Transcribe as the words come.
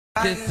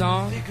This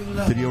song.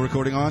 Video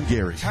recording on,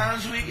 Gary.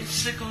 Times we get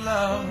sick of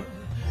love.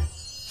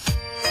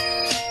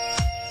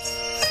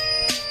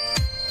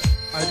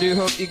 I do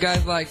hope you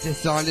guys like this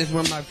song. This is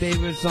one of my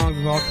favorite songs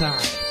of all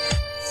time.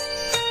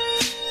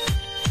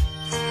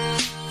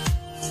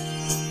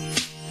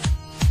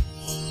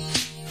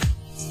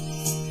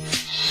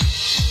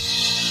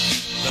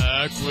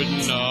 Back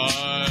when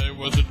I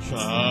was a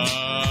child,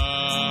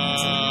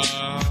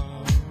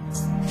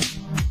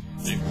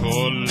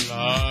 before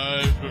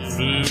life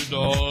moved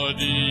all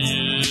the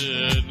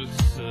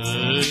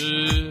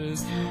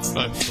innocence,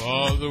 my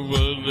father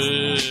will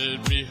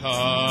lead me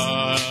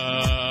high,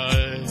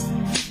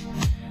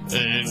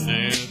 and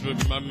dance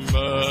with my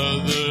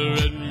mother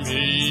and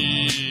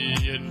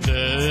me, and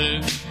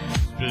then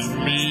spin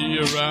me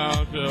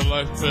around till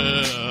I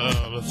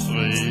fell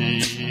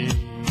asleep.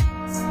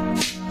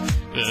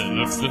 And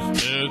up the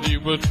stairs he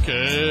would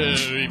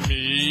carry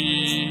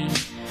me,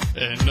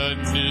 and I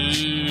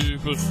knew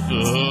for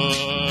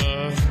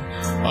sure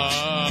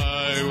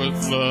I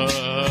was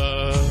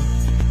loved.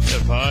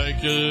 If I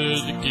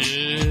could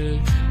get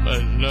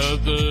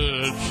another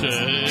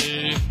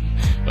chance,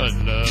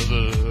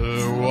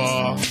 another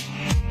walk,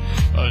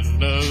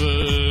 another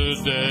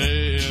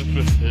dance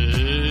with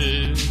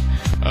him,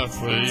 I'd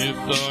play a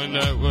song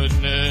that would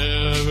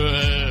never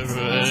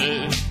ever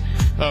end.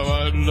 How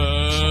I'd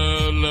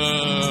love,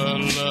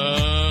 love,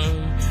 love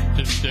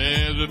to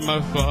dance with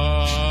my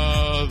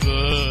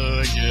father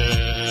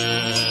again.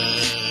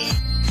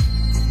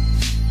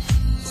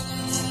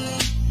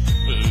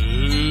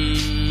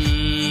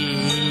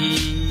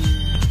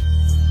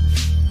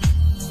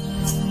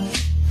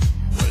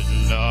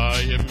 When I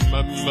and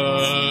my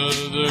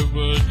mother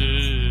would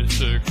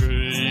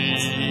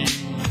disagree,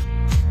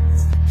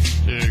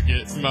 to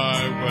get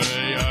my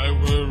way I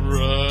would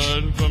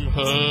run from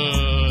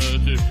her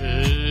to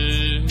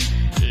him.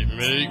 It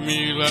make me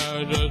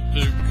laugh just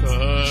to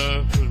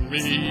comfort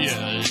me,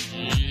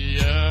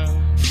 yeah.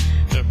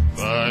 To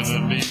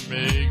finally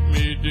make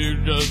me do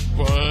just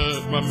what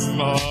my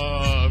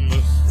mama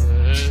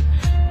said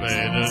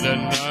later that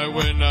night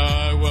when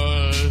I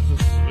was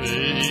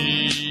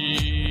asleep.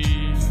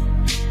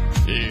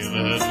 He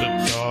left a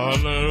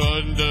dollar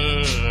under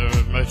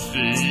my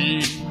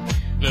sheet.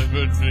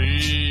 Never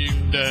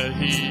dreamed that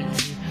he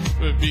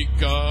would be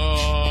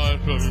gone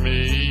from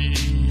me.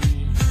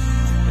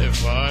 If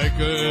I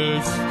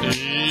could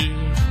steal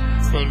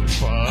from the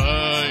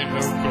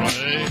final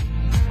flame,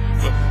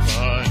 the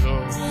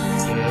final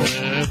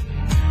step,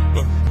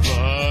 the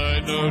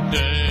final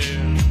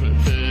dance with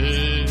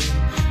him,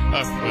 I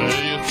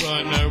play a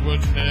song that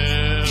would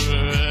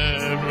never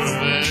ever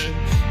end.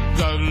 I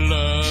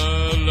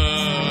love,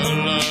 love,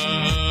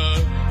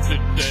 love to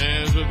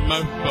dance with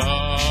my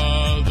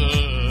father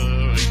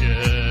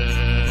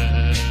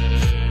again.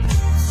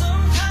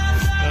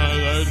 I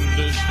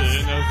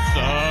listen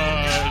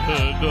outside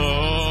the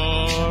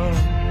door,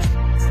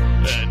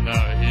 and I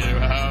hear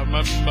how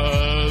my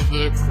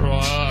mother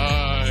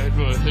cried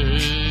for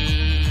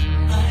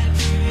him.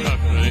 I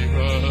pray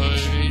for her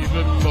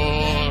even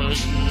more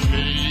than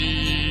me.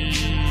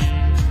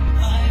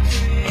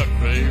 I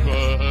pray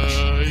for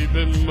her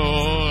even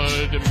more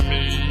than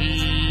me.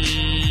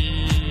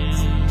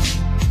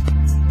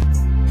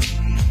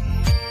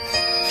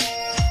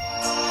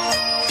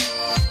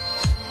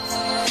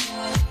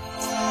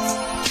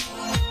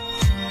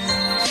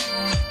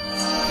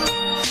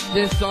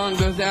 This song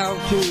goes out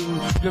to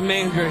the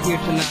manager here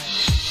tonight.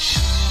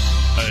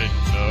 I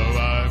know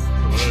I'm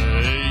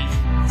playing,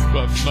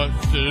 but much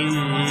too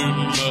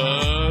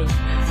much.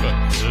 But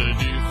could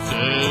you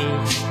say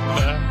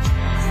that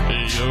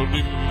the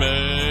only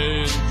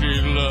man you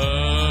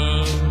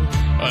love?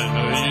 I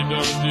know you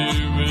don't do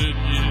it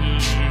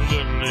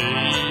usually,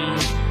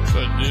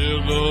 but dear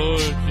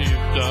Lord,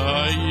 she's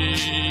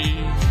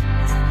dying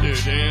to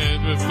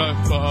dance with my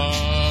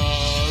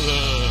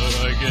father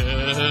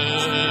again.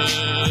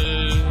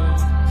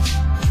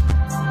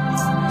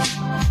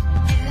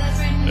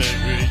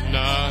 Every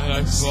night I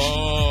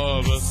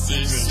fall asleep,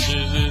 and this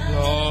is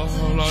all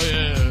I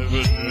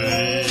ever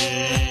dream.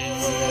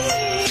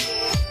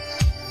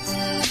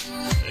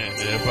 And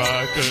if I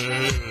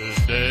could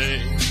stay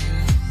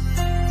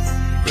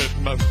with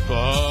my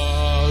father